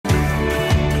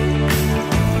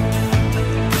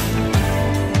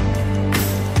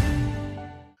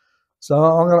So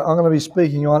I'm going to be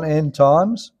speaking on end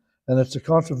times, and it's a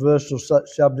controversial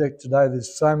subject today.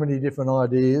 There's so many different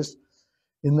ideas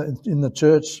in the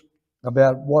church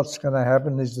about what's going to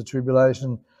happen. Is the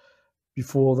tribulation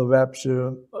before the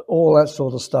rapture, all that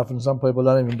sort of stuff, and some people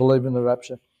don't even believe in the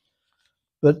rapture.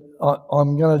 But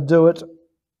I'm going to do it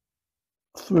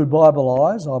through Bible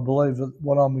eyes. I believe that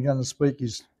what I'm going to speak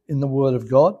is in the Word of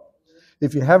God.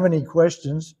 If you have any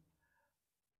questions,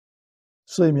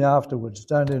 see me afterwards.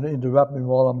 Don't interrupt me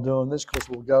while I'm doing this, because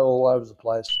we'll go all over the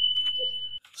place.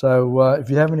 So if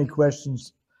you have any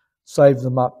questions, save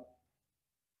them up.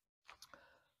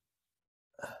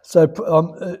 So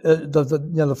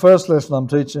the first lesson I'm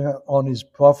teaching on is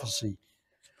prophecy.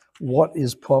 What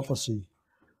is prophecy?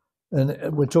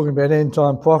 And we're talking about end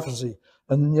time prophecy.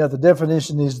 And the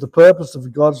definition is the purpose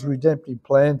of God's redemptive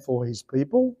plan for his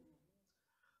people,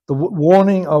 the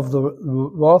warning of the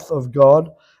wrath of God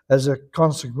as a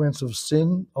consequence of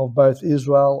sin of both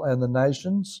Israel and the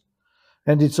nations,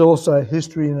 and it's also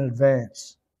history in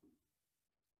advance.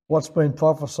 What's been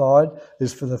prophesied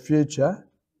is for the future,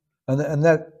 and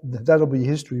that'll be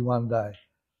history one day.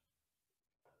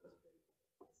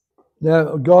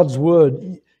 Now, God's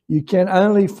Word, you can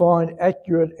only find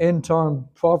accurate end-time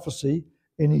prophecy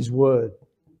in his Word.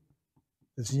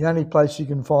 It's the only place you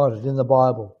can find it, in the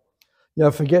Bible.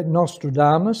 Forget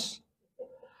Nostradamus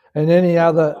and any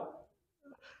other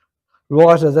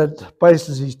writer that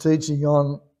bases his teaching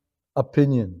on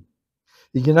opinion.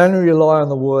 You can only rely on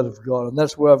the Word of God, and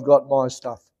that's where I've got my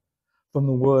stuff, from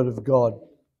the Word of God.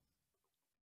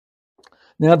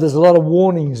 Now, there's a lot of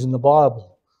warnings in the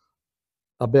Bible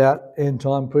about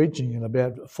end-time preaching and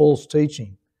about false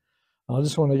teaching. I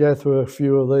just want to go through a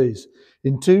few of these.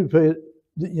 In 2 Peter,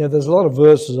 there's a lot of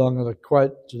verses I'm going to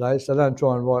quote today, so don't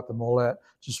try and write them all out,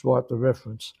 just write the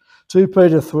reference. 2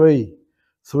 Peter 3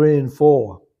 and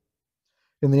 4.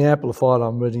 In the Amplified,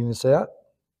 I'm reading this out.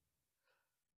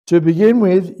 To begin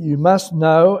with, you must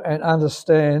know and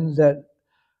understand that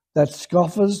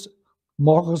scoffers,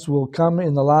 mockers will come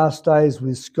in the last days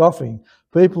with scoffing,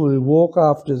 people who walk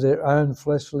after their own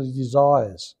fleshly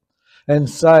desires, and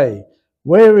say,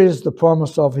 where is the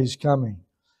promise of his coming?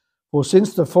 For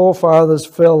since the forefathers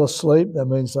fell asleep, that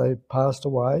means they passed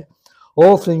away,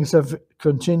 all things have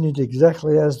continued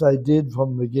exactly as they did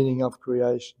from the beginning of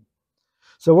creation.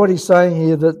 So what he's saying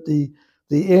here, that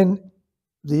in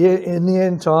the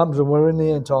end times, and we're in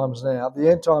the end times now, the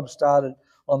end times started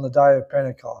on the day of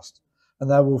Pentecost, and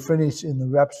they will finish in the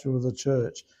rapture of the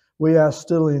church. We are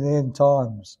still in end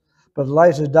times, but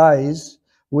later days,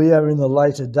 we are in the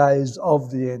later days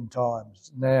of the end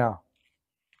times now.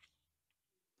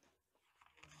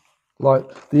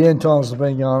 Like the end times have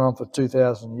been going on for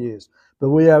 2,000 years, but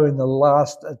we are in the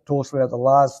last, it talks about the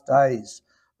last days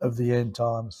of the end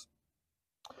times.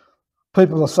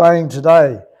 People are saying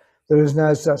today, there is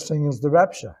no such thing as the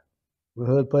rapture. We've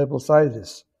heard people say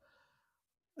this.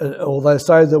 Or they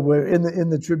say that we're in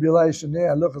the tribulation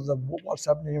now. Look at what's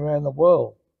happening around the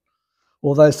world.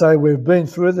 Or they say we've been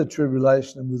through the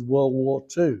tribulation with World War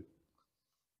II.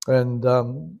 And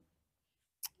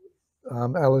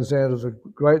Alexander the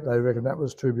Great, they reckon that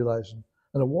was tribulation.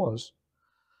 And it was.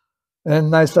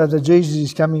 And they say that Jesus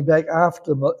is coming back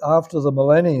after the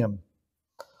millennium.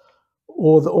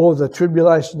 Or the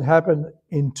tribulation happened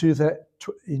in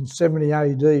 70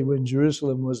 AD when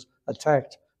Jerusalem was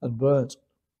attacked and burnt.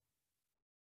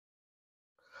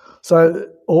 So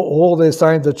all they're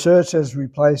saying, the church has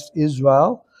replaced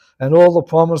Israel, and all the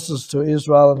promises to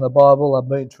Israel in the Bible are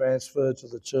being transferred to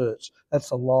the church. That's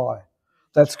a lie.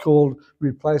 That's called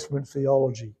replacement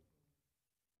theology.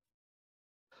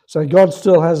 So God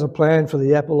still has a plan for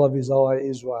the apple of his eye,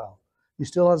 Israel. He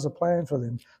still has a plan for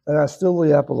them. They are still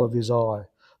the apple of his eye,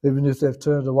 even if they've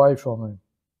turned away from him.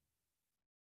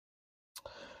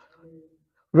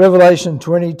 Revelation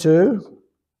 22,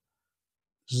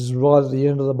 this is right at the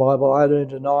end of the Bible, 18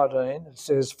 to 19. It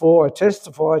says, for I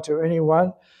testify to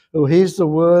anyone who hears the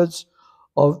words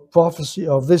of prophecy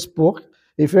of this book,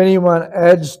 if anyone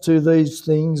adds to these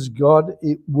things, God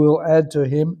will add to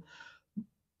him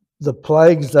the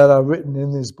plagues that are written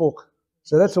in this book.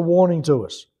 So that's a warning to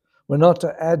us. We're not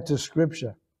to add to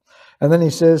Scripture. And then he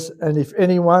says, and if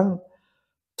anyone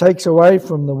takes away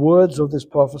from the words of this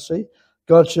prophecy,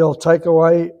 God shall take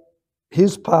away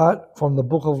his part from the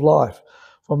book of life,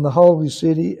 from the holy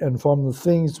city, and from the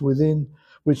things within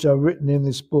which are written in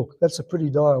this book. That's a pretty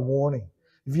dire warning.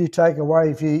 If you take away,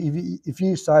 if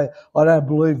you say, I don't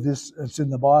believe this, it's in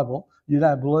the Bible, you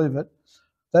don't believe it,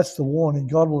 that's the warning.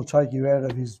 God will take you out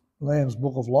of his Lamb's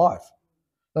book of life.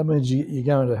 That means you're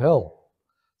going to hell.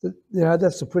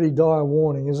 That's a pretty dire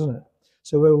warning, isn't it?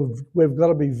 So we've got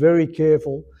to be very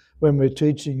careful when we're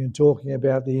teaching and talking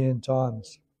about the end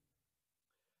times.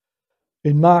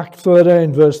 In Mark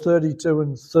 13, verse 32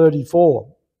 and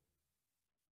 34,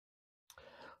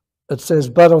 it says,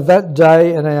 "But of that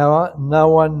day and hour no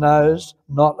one knows,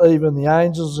 not even the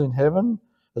angels in heaven."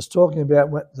 It's talking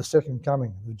about the second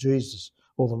coming of Jesus,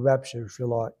 or the rapture, if you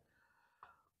like.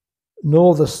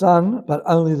 "Nor the Son, but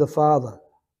only the Father.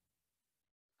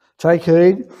 Take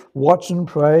heed, watch and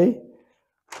pray,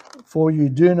 for you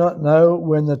do not know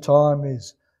when the time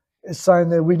is." It's saying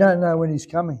that we don't know when he's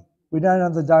coming. We don't know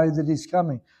the day that he's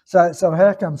coming. So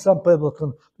how come some people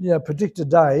can, predict a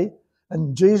day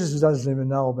and Jesus doesn't even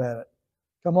know about it?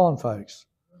 Come on, folks.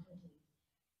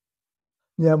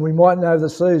 We might know the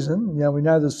season. We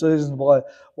know the season by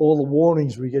all the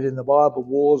warnings we get in the Bible,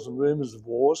 wars and rumours of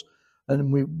wars.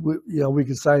 And we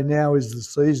could say now is the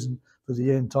season for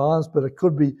the end times, but it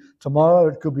could be tomorrow,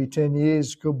 it could be 10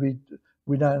 years, it could be,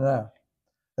 we don't know.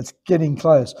 It's getting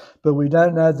close, but we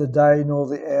don't know the day nor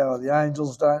the hour. The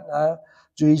angels don't know.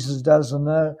 Jesus doesn't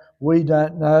know. We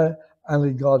don't know.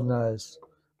 Only God knows.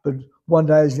 But one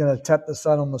day he's going to tap the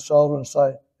Son on the shoulder and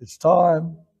say, "It's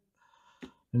time."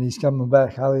 And he's coming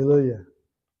back. Hallelujah.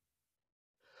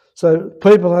 So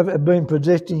people have been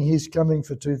predicting his coming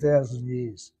for 2,000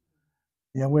 years.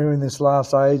 We're in this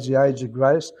last age, the age of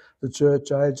grace, the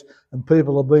church age, and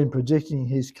people have been predicting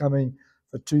his coming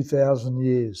for 2,000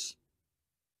 years.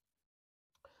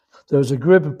 There was a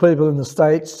group of people in the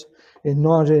States in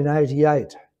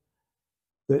 1988.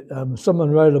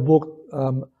 Someone wrote a book,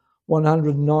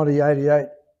 188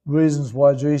 Reasons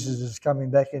Why Jesus is Coming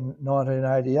Back in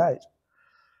 1988.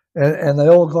 And they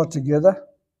all got together.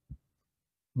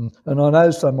 And I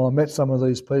met some of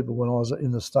these people when I was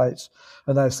in the States.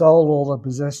 And they sold all their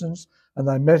possessions and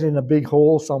they met in a big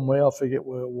hall somewhere, I forget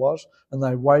where it was, and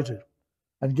they waited.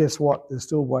 And guess what? They're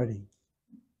still waiting.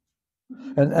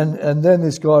 And then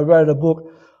this guy wrote a book,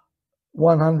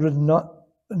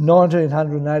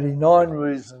 1989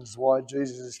 Reasons Why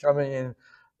Jesus is Coming in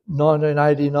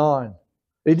 1989.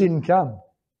 He didn't come,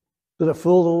 but it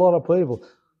fooled a lot of people.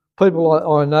 People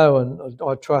I know and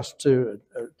I trust too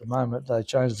at the moment, they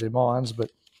change their minds,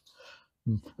 but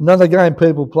another game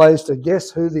people play is to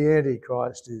guess who the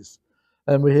Antichrist is.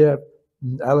 And we have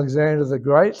Alexander the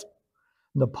Great,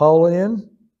 Napoleon,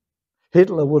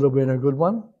 Hitler would have been a good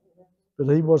one, but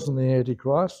he wasn't the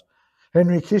Antichrist.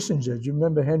 Henry Kissinger, do you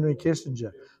remember Henry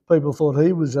Kissinger? People thought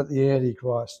he was at the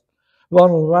Antichrist.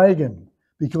 Ronald Reagan,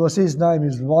 because his name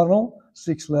is Ronald,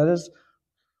 6 letters,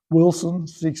 Wilson,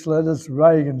 6 letters,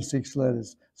 Reagan, 6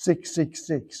 letters,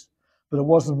 666. But it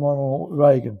wasn't Ronald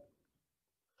Reagan.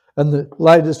 And the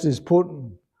latest is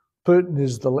Putin. Putin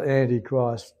is the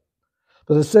Antichrist.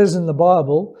 But it says in the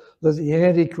Bible that the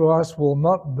Antichrist will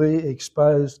not be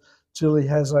exposed till he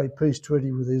has a peace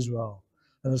treaty with Israel.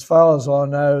 And as far as I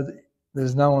know,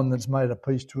 there's no one that's made a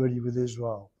peace treaty with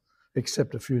Israel,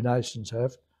 except a few nations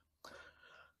have.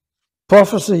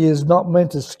 Prophecy is not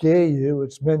meant to scare you,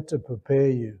 it's meant to prepare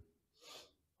you.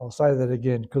 I'll say that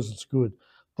again because it's good.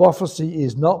 Prophecy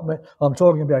is not meant, I'm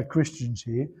talking about Christians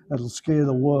here, it'll scare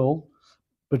the world,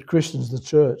 but Christians, the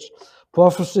church.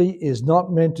 Prophecy is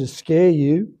not meant to scare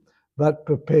you, but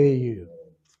prepare you.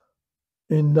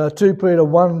 In 2 Peter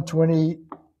 1, 20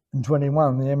 and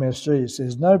 21, the MSG, it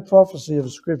says, "No prophecy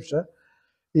of Scripture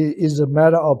is a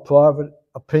matter of private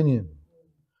opinion."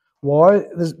 Why?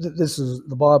 This is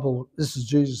the Bible, this is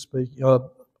Jesus speaking,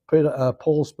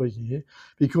 Paul speaking here.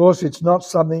 "Because it's not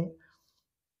something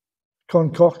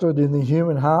concocted in the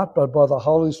human heart, but by the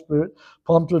Holy Spirit,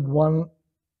 prompting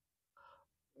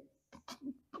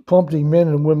men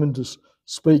and women to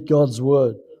speak God's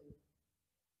word."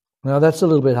 Now that's a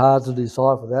little bit hard to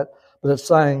decipher that, but it's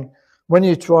saying when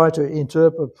you try to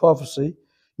interpret prophecy,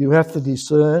 you have to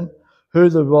discern who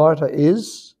the writer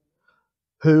is,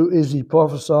 who is he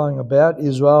prophesying about,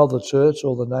 Israel, the church,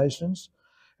 or the nations,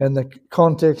 and the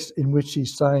context in which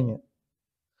he's saying it.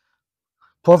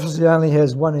 Prophecy only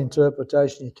has one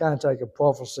interpretation. You can't take a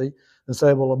prophecy and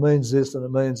say, well, it means this and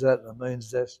it means that and it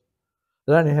means this.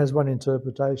 It only has one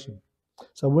interpretation.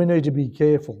 So we need to be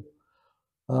careful.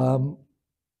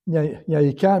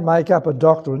 You can't make up a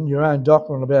doctrine, your own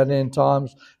doctrine about end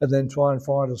times, and then try and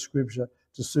find a scripture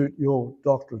to suit your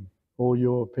doctrine or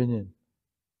your opinion.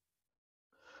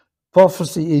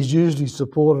 Prophecy is usually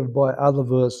supported by other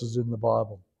verses in the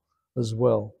Bible as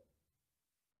well.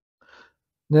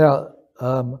 Now,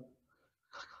 I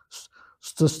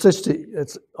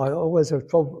always have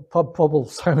trouble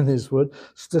saying this word,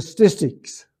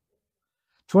 statistics.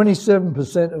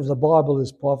 27% of the Bible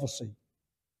is prophecy.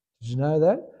 Did you know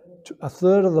that? A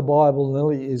third of the Bible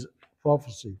nearly is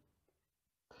prophecy.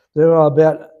 There are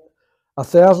about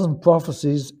 1,000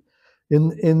 prophecies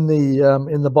In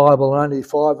the Bible, only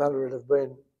 500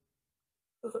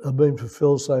 have been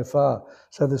fulfilled so far.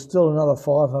 So there's still another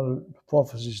 500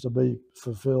 prophecies to be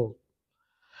fulfilled.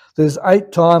 There's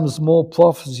 8 times more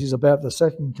prophecies about the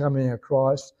second coming of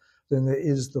Christ than there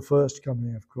is the first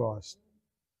coming of Christ.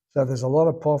 So there's a lot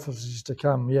of prophecies to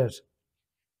come yet.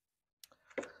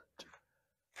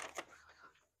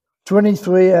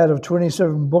 23 out of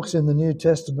 27 books in the New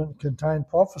Testament contain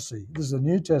prophecy. This is the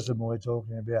New Testament we're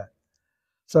talking about.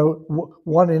 So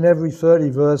 1 in every 30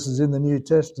 verses in the New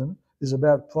Testament is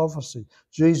about prophecy.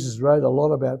 Jesus wrote a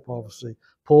lot about prophecy.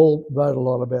 Paul wrote a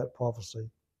lot about prophecy.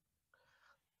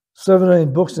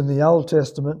 17 books in the Old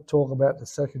Testament talk about the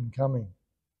second coming.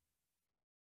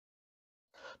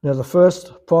 Now, the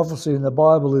first prophecy in the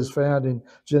Bible is found in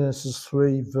Genesis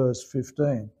 3, verse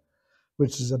 15,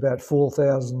 which is about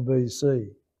 4000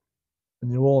 BC.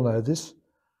 And you all know this.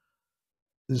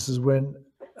 This is when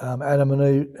Adam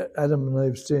and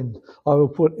Eve sinned. I will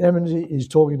put enmity, he's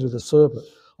talking to the serpent,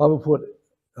 I will put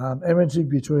enmity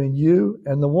between you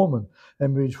and the woman,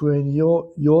 and between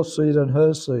your seed and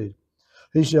her seed.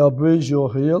 He shall bruise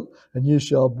your heel, and you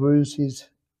shall bruise his.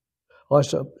 I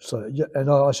shall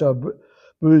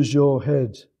bruise your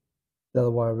head. The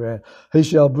other way around. He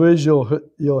shall bruise your head,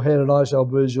 and I shall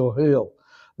bruise your heel.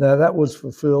 Now that was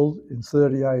fulfilled in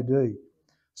 30 AD.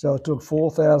 So it took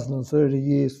 4030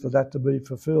 years for that to be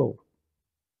fulfilled.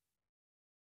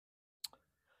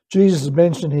 Jesus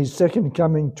mentioned his second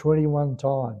coming 21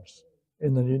 times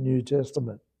in the New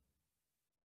Testament.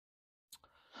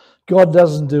 God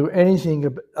doesn't do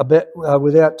anything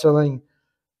without telling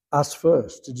us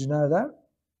first. Did you know that?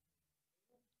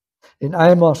 In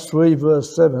Amos 3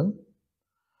 verse 7,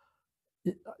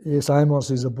 yes, Amos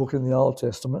is a book in the Old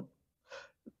Testament.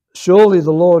 Surely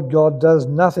the Lord God does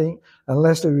nothing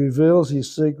unless he reveals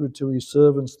his secret to his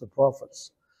servants, the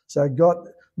prophets. So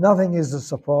nothing is a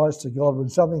surprise to God. When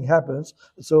something happens,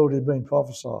 it's already been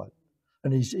prophesied.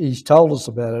 And he's told us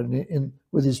about it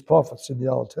with his prophets in the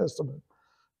Old Testament.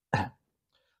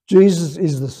 Jesus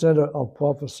is the centre of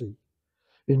prophecy.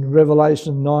 In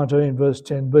Revelation 19 verse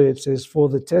 10b it says, for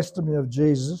the testimony of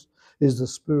Jesus is the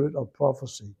spirit of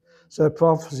prophecy. So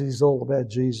prophecy is all about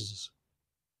Jesus.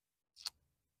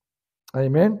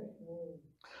 Amen?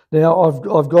 Now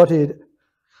I've got here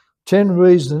 10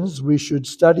 reasons we should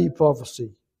study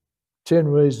prophecy. 10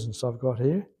 reasons I've got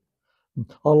here.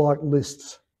 I like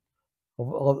lists. I've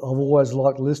always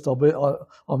liked lists.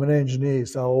 I'm an engineer,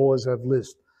 so I always have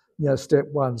lists. You know, step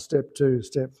 1, step 2,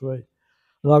 step 3.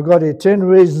 And I've got here 10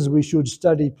 reasons we should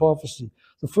study prophecy.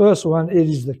 The first one, it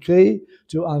is the key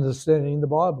to understanding the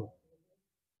Bible.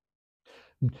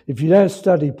 If you don't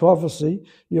study prophecy,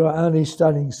 you are only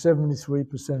studying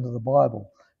 73% of the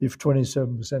Bible, if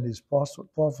 27% is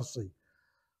prophecy.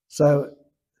 So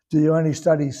do you only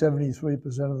study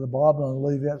 73% of the Bible and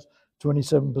leave out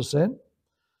 27%?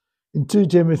 In 2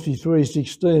 Timothy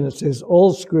 3:16 it says,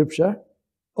 all scripture,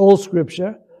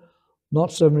 not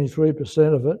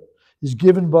 73% of it, is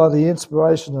given by the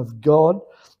inspiration of God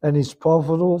and is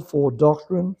profitable for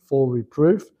doctrine, for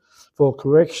reproof, for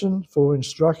correction, for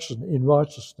instruction in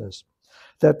righteousness,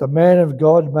 that the man of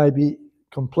God may be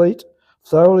complete,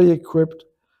 thoroughly equipped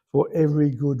for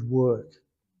every good work.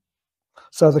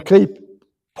 So the key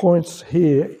points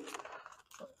here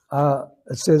are,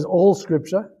 it says all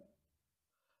scripture,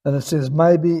 and it says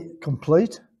may be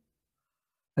complete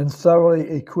and thoroughly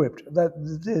equipped.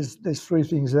 There's 3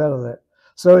 things out of that.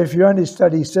 So if you only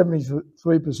study 73%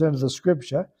 of the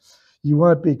scripture, you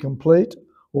won't be complete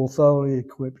or thoroughly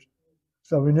equipped.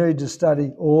 So we need to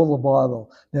study all the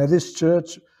Bible. Now this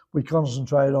church, we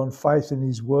concentrate on faith in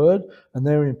his word, and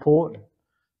they're important,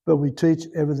 but we teach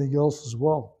everything else as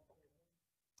well.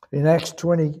 In Acts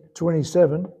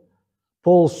 20:27,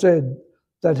 Paul said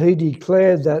that he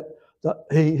declared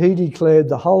he declared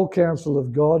the whole counsel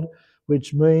of God,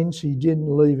 which means he didn't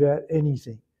leave out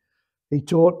anything. He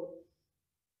taught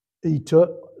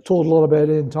a lot about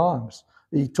end times.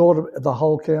 He taught the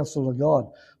whole counsel of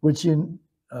God, which in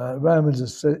Romans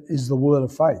is the word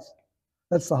of faith.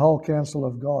 That's the whole counsel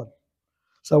of God.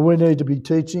 So we need to be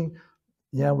teaching.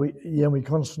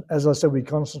 As I said, we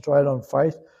concentrate on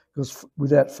faith, because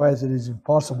without faith it is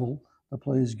impossible to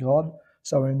please God.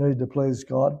 So we need to please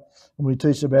God, and we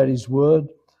teach about his word,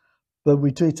 but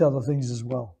we teach other things as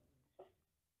well.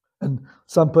 And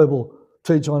some people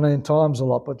teach on end times a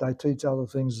lot, but they teach other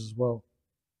things as well.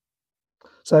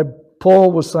 So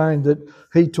Paul was saying that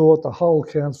he taught the whole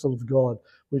counsel of God,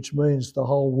 which means the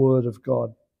whole word of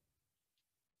God.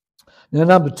 Now,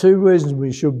 number 2 reason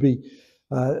we should be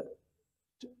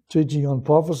teaching on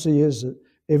prophecy is that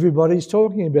everybody's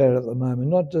talking about it at the moment,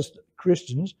 not just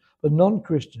Christians, but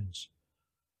non-Christians.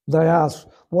 They ask,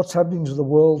 what's happening to the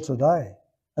world today?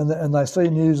 And they see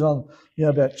news on,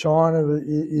 about China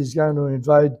is going to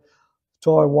invade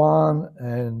Taiwan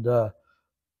and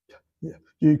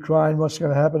Ukraine, what's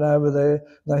going to happen over there.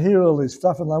 They hear all this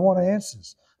stuff and they want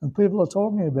answers, and people are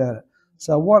talking about it.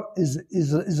 So what is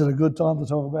it a good time to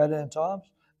talk about end times?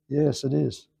 Yes, it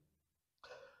is.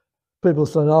 People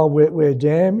say, oh, we're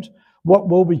damned. What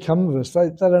will become of us? They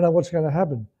don't know what's going to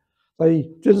happen. They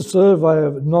did a survey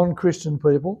of non-Christian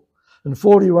people, and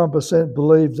 41%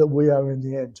 believe that we are in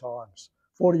the end times.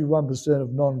 41%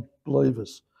 of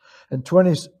non-believers. And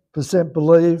 20%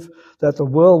 believe that the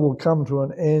world will come to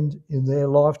an end in their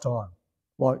lifetime,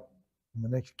 like in the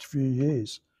next few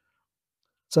years.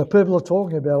 So people are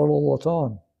talking about it all the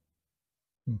time.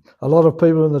 A lot of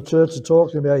people in the church are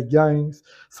talking about going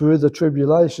through the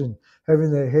tribulation,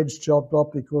 having their heads chopped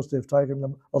off because they've taken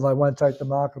them, or they won't take the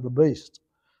mark of the beast.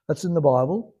 That's in the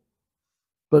Bible.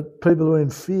 But people are in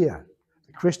fear.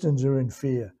 The Christians are in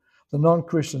fear. The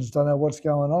non-Christians don't know what's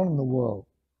going on in the world.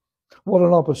 What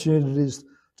an opportunity it is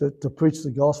to preach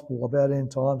the gospel about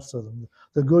end times to them.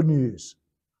 The good news.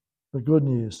 The good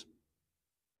news.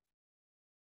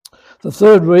 The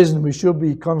third reason we should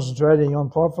be concentrating on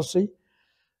prophecy,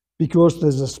 because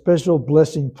there's a special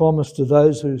blessing promised to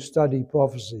those who study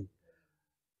prophecy.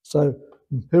 So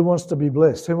who wants to be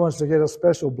blessed? Who wants to get a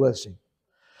special blessing?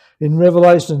 In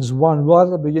Revelations 1, right at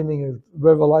the beginning of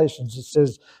Revelations, it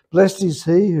says, "Blessed is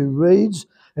he who reads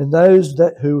and those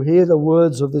who hear the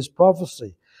words of this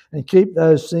prophecy and keep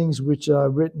those things which are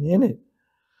written in it,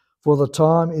 for the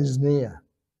time is near."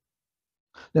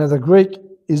 Now the Greek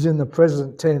is in the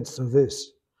present tense of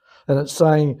this, and it's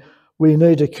saying we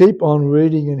need to keep on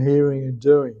reading and hearing and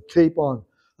doing. Keep on.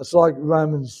 It's like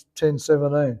Romans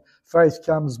 10:17. Faith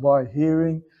comes by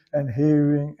hearing and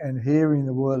hearing and hearing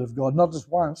the word of God, not just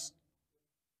once,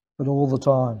 but all the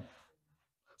time.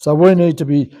 So we need to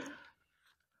be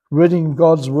reading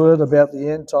God's word about the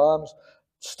end times,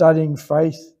 studying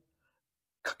faith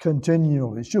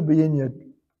continually. It should be in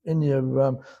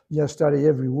your study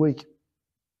every week.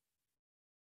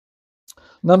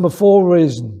 Number 4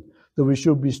 reason that we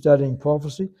should be studying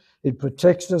prophecy, it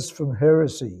protects us from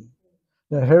heresy.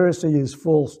 Now, heresy is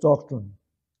false doctrine.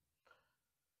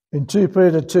 In 2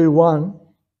 Peter 2:1,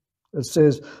 it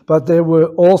says, "But there were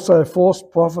also false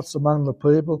prophets among the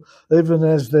people, even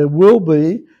as there will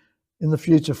be in the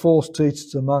future false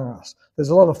teachers among us." There's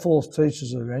a lot of false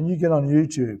teachers around. You get on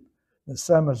YouTube, there's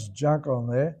so much junk on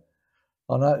there.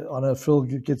 I know Phil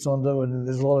gets onto it, and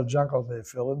there's a lot of junk on there,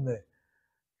 Phil, isn't there?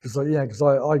 Because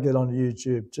I get on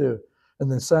YouTube too, and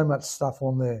there's so much stuff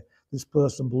on there. This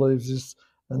person believes this,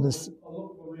 and this. I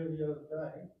looked for you the other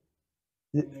day.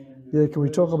 Yeah, can we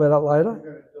talk about that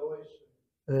later?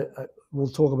 We'll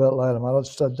talk about it later, mate. I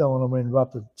just don't want to be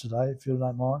interrupted today, if you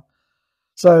don't mind.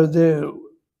 So there's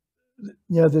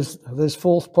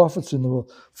false prophets in the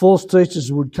world. False teachers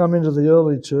would come into the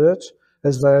early church,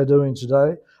 as they are doing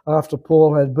today, after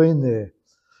Paul had been there.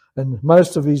 And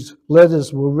most of his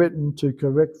letters were written to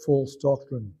correct false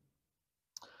doctrine.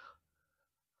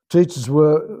 Teachers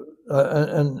were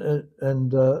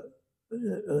and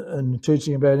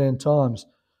teaching about end times.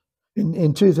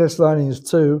 In 2 Thessalonians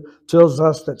 2 tells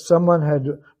us that someone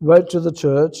had wrote to the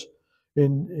church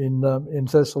in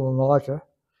Thessalonica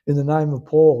in the name of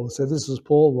Paul and said, "This is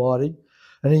Paul writing,"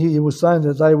 and he was saying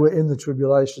that they were in the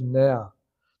tribulation now.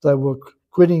 They were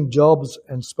quitting jobs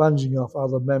and sponging off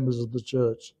other members of the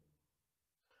church.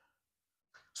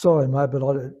 Sorry, mate, but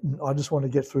I just want to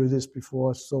get through this before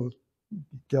I sort of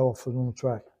go off on the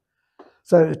track.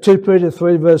 So 2 Peter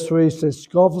 3 verse 3 says,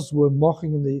 "Scoffers were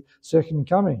mocking the second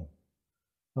coming."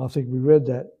 I think we read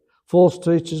that. False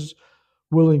teachers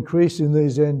will increase in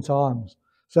these end times.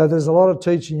 So there's a lot of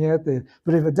teaching out there,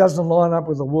 but if it doesn't line up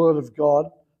with the word of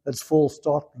God, it's false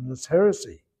doctrine, it's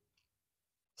heresy.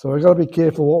 So we've got to be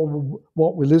careful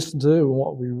what we listen to and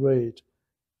what we read.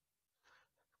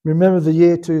 Remember the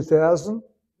year 2000?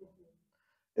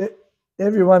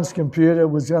 Everyone's computer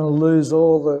was going to lose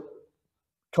all the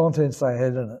contents they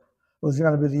had in it. It was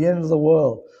going to be the end of the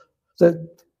world.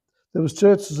 There was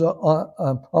churches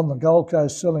on the Gold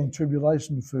Coast selling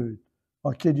tribulation food.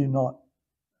 I kid you not.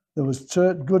 There was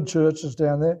good churches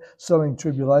down there selling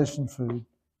tribulation food.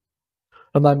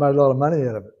 And they made a lot of money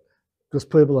out of it because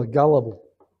people are gullible.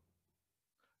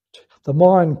 The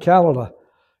Mayan calendar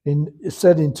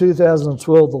said in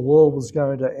 2012 the world was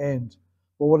going to end.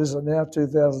 Well, what is it now,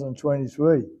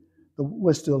 2023?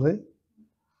 We're still here.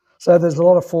 So there's a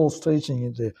lot of false teaching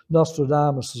in there.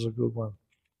 Nostradamus is a good one.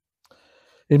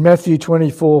 In Matthew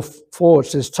 24:4 it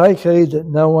says, "Take heed that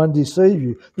no one deceive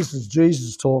you." This is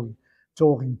Jesus talking.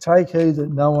 Take heed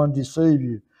that no one deceive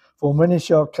you. For many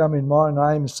shall come in my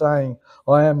name, saying,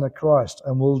 I am the Christ,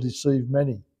 and will deceive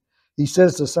many. He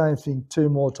says the same thing 2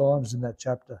 more times in that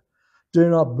chapter. Do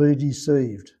not be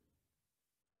deceived.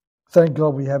 Thank God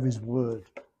we have his word.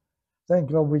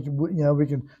 Thank God we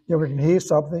can hear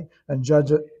something and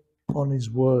judge it on his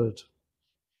word.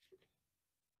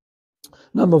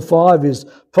 Number 5 is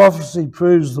prophecy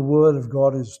proves the word of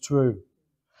God is true.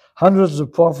 Hundreds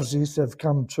of prophecies have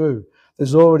come true.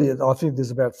 There's already, I think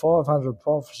there's about 500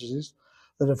 prophecies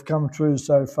that have come true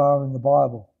so far in the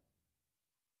Bible.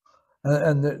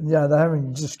 And they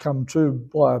haven't just come true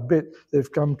by a bit.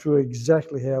 They've come true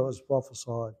exactly how it was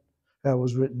prophesied, how it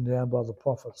was written down by the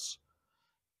prophets.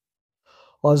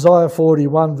 Isaiah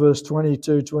 41 verse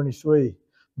 22-23.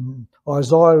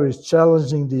 Isaiah is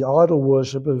challenging the idol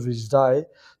worship of his day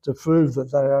to prove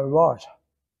that they are right.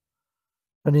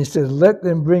 And he said, let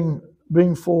them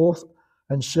bring forth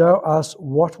and show us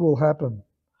what will happen.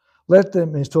 Let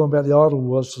them, he's talking about the idol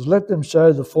worshippers, let them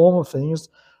show the former things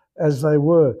as they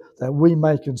were, that we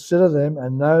may consider them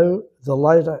and know the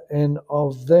later end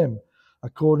of them,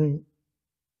 according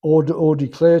or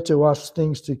declare to us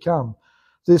things to come.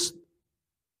 This,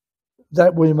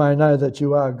 that we may know that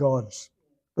you are gods.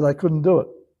 But they couldn't do it.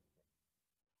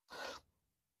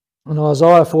 In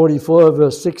Isaiah 44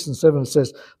 verse 6 and 7 it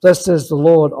says, thus says the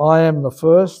Lord, I am the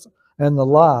first and the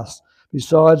last.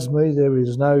 Besides me there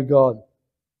is no God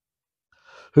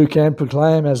who can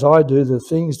proclaim as I do the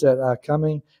things that are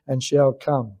coming and shall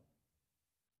come.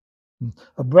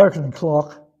 A broken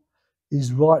clock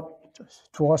is right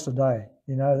twice a day.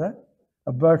 You know that?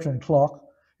 A broken clock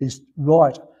is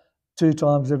right 2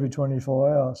 times every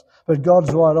 24 hours. But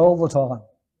God's right all the time.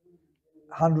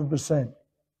 100%.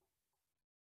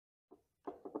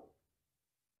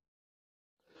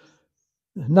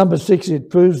 Number 6, it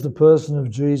proves the person of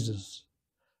Jesus.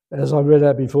 As I read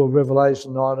out before,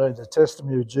 Revelation 19, the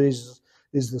testimony of Jesus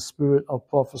is the spirit of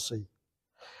prophecy.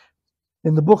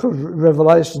 In the book of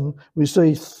Revelation, we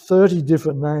see 30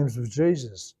 different names of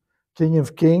Jesus. King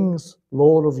of Kings,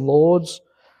 Lord of Lords,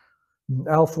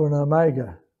 Alpha and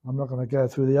Omega. I'm not going to go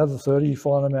through the other 30, you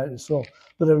find them out yourself.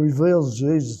 But it reveals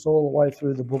Jesus all the way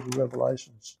through the book of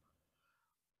Revelations.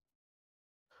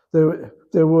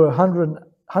 There were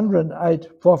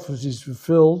 108 prophecies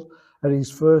fulfilled at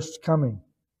his first coming.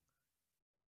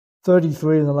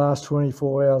 33 in the last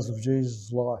 24 hours of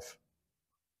Jesus' life.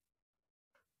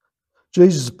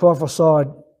 Jesus prophesied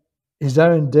his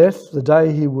own death, the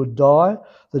day he would die,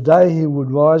 the day he would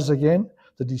rise again,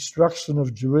 the destruction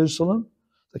of Jerusalem,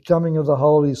 the coming of the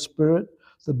Holy Spirit,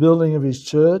 the building of his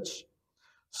church,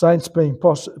 saints being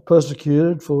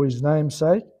persecuted for his name's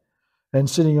sake, and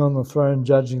sitting on the throne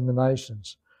judging the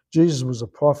nations. Jesus was a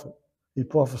prophet. He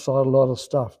prophesied a lot of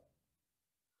stuff.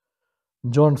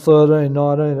 In John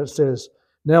 13:19 it says,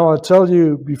 now I tell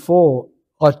you before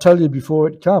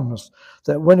it comes,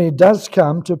 that when it does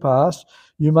come to pass,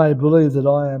 you may believe that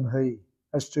I am he.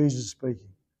 That's Jesus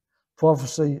speaking.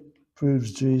 Prophecy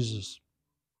proves Jesus.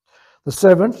 The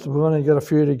 7th, we've only got a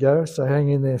few to go, so hang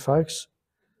in there, folks.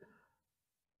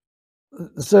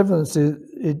 The 7th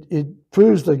is it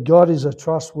proves that God is a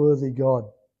trustworthy God.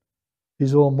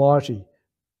 He's almighty.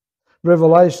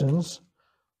 Revelations,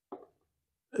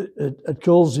 it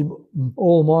calls him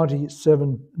almighty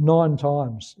 9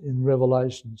 times in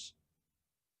Revelations.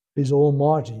 He's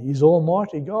almighty. He's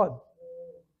almighty God.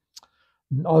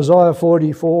 Isaiah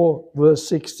 44 verse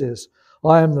 6 says,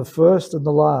 I am the first and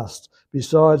the last.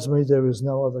 Besides me there is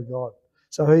no other God.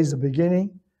 So he's the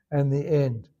beginning and the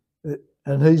end.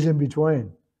 And he's in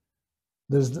between.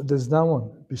 There's no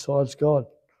one besides God.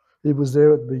 He was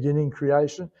there at the beginning,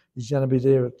 creation. He's going to be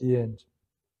there at the end.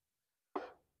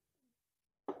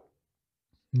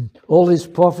 All these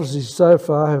prophecies so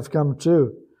far have come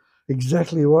true.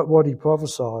 Exactly what he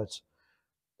prophesied.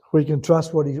 We can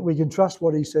trust what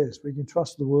he says. We can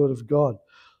trust the word of God.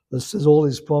 That says all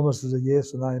his promises are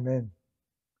yes and amen.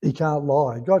 He can't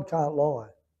lie. God can't lie.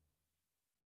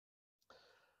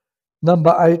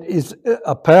 Number 8 is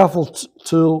a powerful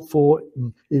tool for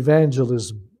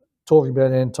evangelism, talking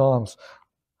about end times.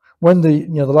 When the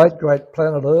late great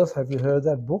Planet Earth, have you heard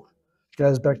that book? It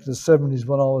goes back to the 70s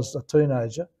when I was a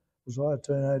teenager. Was I a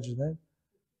teenager then?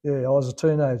 Yeah, I was a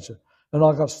teenager. And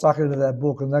I got stuck into that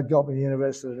book, and that got me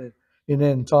interested in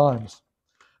end times.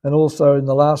 And also in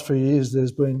the last few years,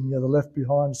 there's been the Left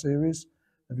Behind series.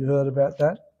 Have you heard about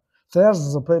that?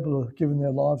 Thousands of people have given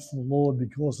their lives to the Lord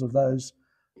because of those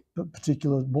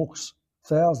particular books.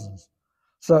 Thousands.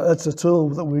 So it's a tool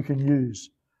that we can use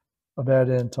about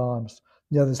end times.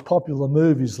 There's popular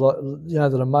movies like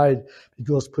that are made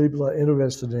because people are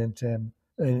interested in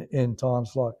end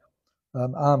times, like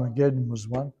Armageddon was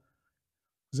one.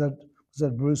 Was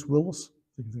that Bruce Willis?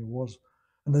 I think it was.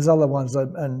 And there's other ones,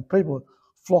 and people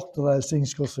flock to those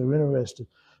things because they're interested.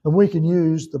 And we can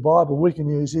use the Bible, we can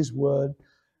use His Word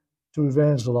to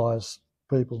evangelise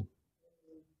people.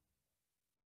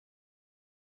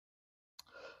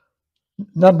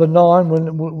 Number 9,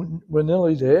 we're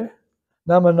nearly there.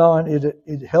 Number 9,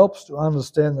 it helps to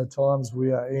understand the times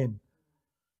we are in.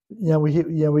 We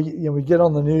get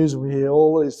on the news and we hear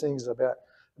all these things about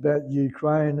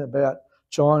Ukraine, about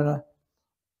China,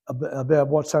 about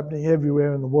what's happening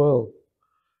everywhere in the world,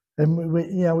 and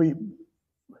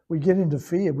we get into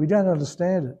fear. We don't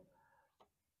understand it.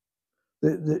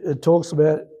 It talks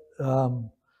about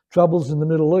troubles in the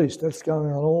Middle East. That's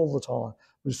going on all the time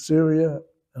with Syria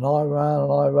and Iran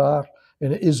and Iraq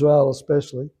and Israel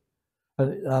especially.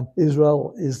 And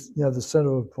Israel is the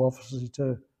centre of prophecy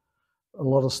too. A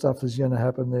lot of stuff is going to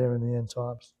happen there in the end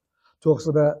times. Talks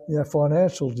about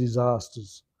financial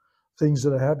disasters, things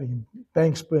that are happening,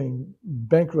 banks being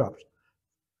bankrupt.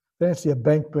 Fancy a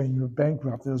bank being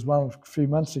bankrupt. There was one a few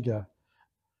months ago.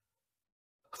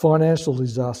 Financial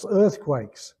disaster,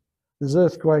 earthquakes. There's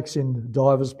earthquakes in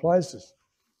diverse places,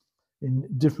 in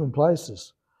different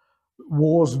places.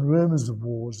 Wars and rumours of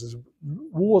wars. There's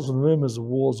wars and rumours of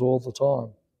wars all the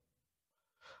time.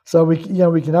 So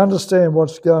we can understand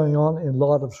what's going on in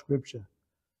light of Scripture.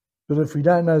 But if we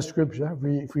don't know Scripture,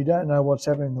 if we don't know what's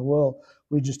happening in the world,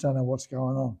 we just don't know what's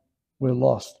going on. We're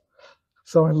lost.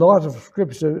 So in light of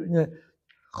Scripture,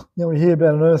 we hear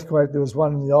about an earthquake. There was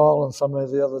one in the island somewhere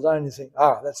the other day, and you think,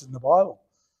 that's in the Bible.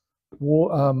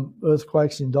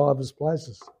 Earthquakes in diverse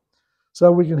places. So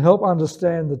we can help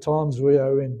understand the times we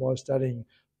are in by studying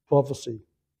prophecy.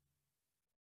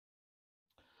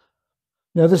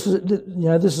 Now, this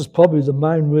is probably the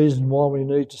main reason why we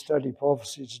need to study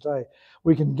prophecy today.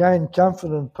 We can gain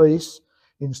comfort and peace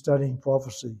in studying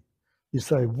prophecy. You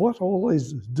say, what? All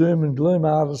these doom and gloom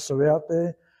artists are out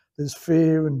there? There's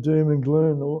fear and doom and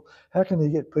gloom. How can you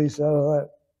get peace out of that?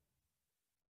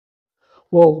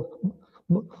 Well,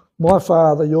 my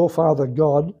Father, your Father,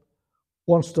 God,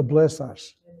 wants to bless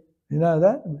us. You know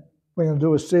that? We're going to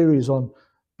do a series on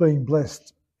being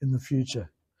blessed in the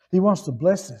future. He wants to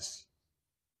bless us.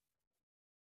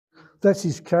 That's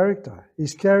His character.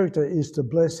 His character is to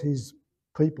bless His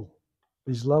people,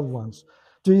 His loved ones.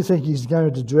 Do you think He's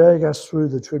going to drag us through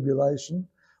the tribulation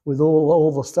with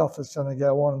all the stuff that's going to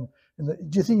go on?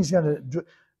 Do you think He's going to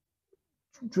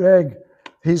drag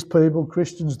His people,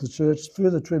 Christians, the church,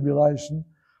 through the tribulation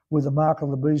where the mark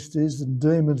of the beast is and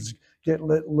demons get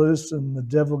let loose and the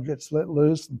devil gets let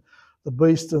loose and the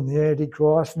beast and the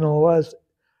Antichrist and all those?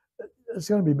 It's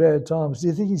going to be bad times. Do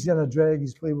you think He's going to drag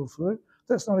His people through?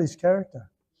 That's not His character.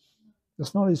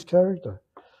 That's not His character.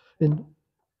 In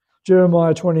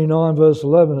Jeremiah 29 verse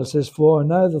 11 it says, "For I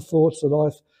know the thoughts that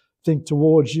I think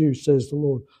towards you, says the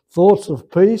Lord, thoughts of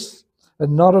peace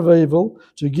and not of evil,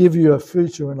 to give you a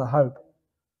future and a hope."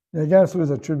 Now going through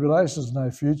the tribulation is no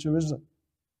future, is it?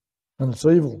 And it's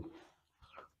evil.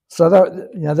 So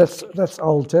that's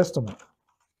Old Testament.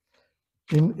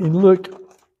 In Luke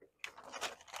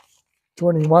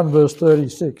 21 verse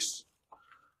 36.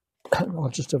 I'll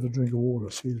just have a drink of water,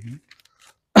 excuse me.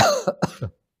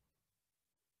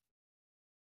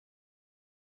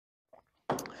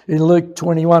 In Luke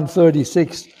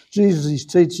 21:36, Jesus is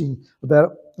teaching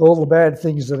about all the bad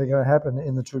things that are going to happen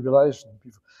in the tribulation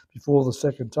before the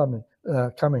second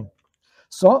coming.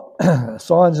 So,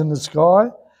 signs in the sky,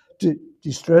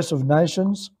 distress of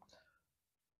nations,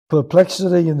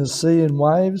 perplexity in the sea and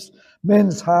waves,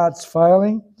 men's hearts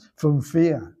failing from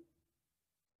fear,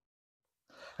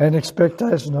 and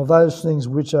expectation of those things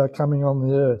which are coming on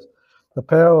the earth. The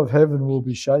power of heaven will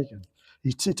be shaken.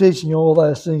 He's teaching all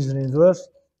those things, and in verse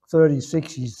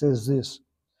 36 he says this.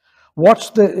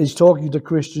 He's talking to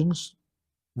Christians,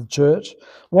 the church.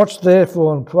 "Watch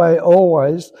therefore and pray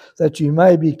always that you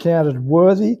may be counted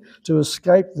worthy to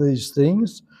escape these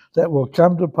things that will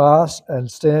come to pass and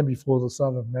stand before the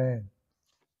Son of Man."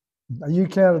 Are you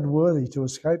counted worthy to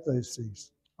escape these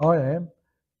things? I am,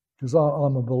 because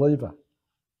I'm a believer.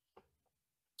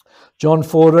 John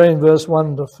 14 verse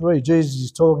 1 to 3, Jesus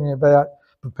is talking about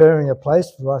preparing a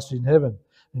place for us in heaven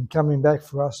and coming back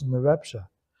for us in the rapture.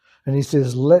 And he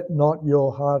says, "Let not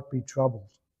your heart be troubled."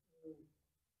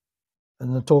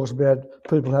 And it talks about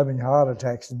people having heart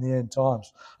attacks in the end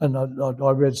times. And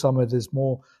I read somewhere there's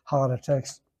more heart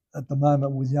attacks at the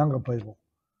moment with younger people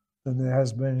than there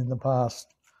has been in the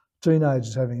past.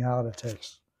 Teenagers having heart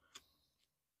attacks.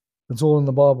 It's all in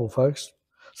the Bible, folks.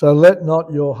 So let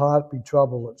not your heart be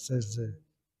troubled, it says there.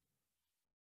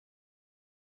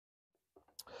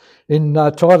 In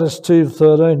Titus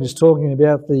 2:13, he's talking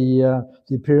about the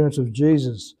appearance of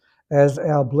Jesus as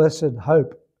our blessed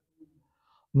hope,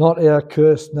 not our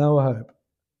cursed no hope.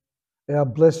 Our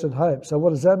blessed hope. So what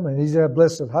does that mean? He's our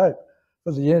blessed hope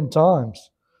for the end times.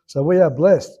 So we are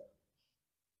blessed.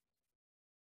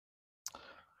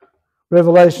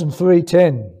 Revelation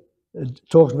 3:10, it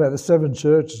talks about the 7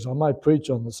 churches. I may preach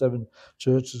on the 7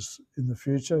 churches in the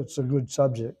future. It's a good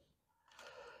subject.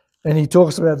 And he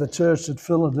talks about the church at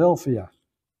Philadelphia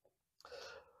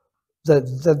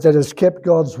that has kept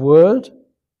God's word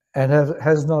and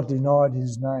has not denied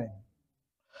his name.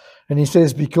 And he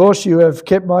says, because you have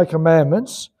kept my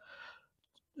commandments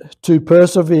to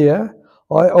persevere,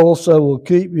 I also will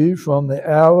keep you from the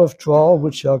hour of trial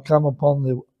which shall come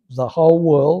upon the whole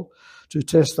world to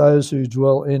test those who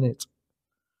dwell in it.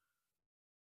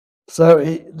 So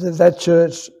that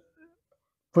church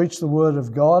preached the word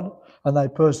of God and they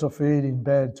persevered in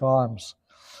bad times.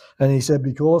 And he said,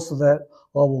 because of that,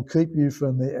 I will keep you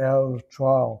from the hour of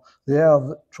trial. The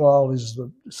hour of trial is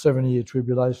the 7-year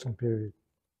tribulation period.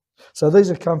 So these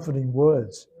are comforting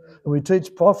words. And we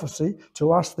teach prophecy.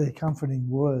 To us, they're comforting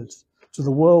words. To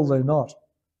the world, they're not.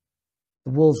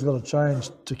 The world's got to change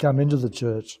to come into the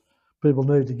church. People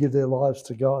need to give their lives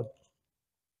to God.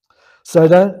 So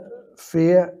don't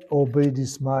fear or be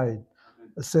dismayed.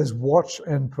 It says watch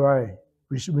and pray.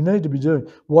 We need to be doing,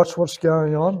 watch what's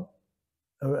going on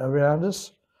around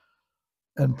us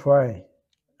and pray.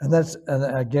 And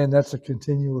again, that's a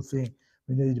continual thing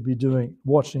we need to be doing,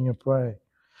 watching and praying.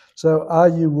 So are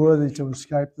you worthy to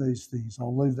escape these things?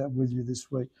 I'll leave that with you this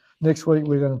week. Next week,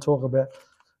 we're going to talk about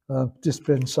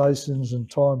dispensations and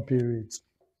time periods.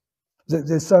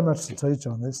 There's so much to teach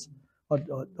on this.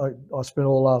 I spent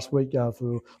all last week going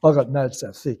through. I got notes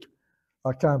that thick.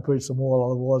 I can't preach them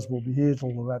all, otherwise we'll be here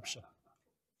till the rapture.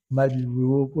 Maybe we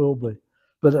will be.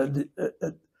 But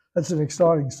it's an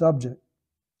exciting subject.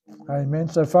 Amen.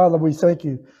 So, Father, we thank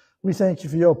you. We thank you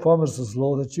for your promises,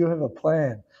 Lord, that you have a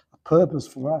plan, a purpose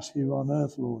for us here on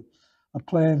earth, Lord. A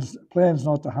plan's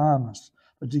not to harm us,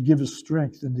 but to give us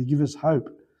strength and to give us hope.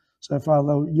 So,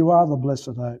 Father, you are the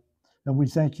blessed hope. And we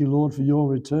thank you, Lord, for your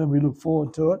return. We look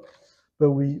forward to it.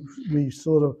 But we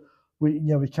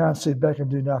can't sit back and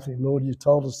do nothing, Lord. You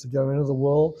told us to go into the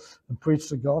world and preach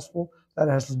the gospel. That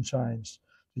hasn't changed.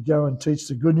 To go and teach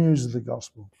the good news of the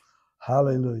gospel.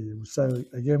 Hallelujah. So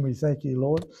again, we thank you,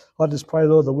 Lord. I just pray,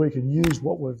 Lord, that we can use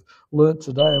what we've learnt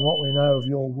today and what we know of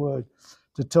your word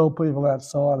to tell people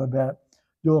outside about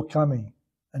your coming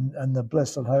and the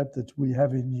blessed hope that we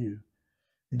have in you.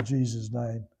 In Jesus'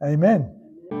 name,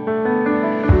 amen.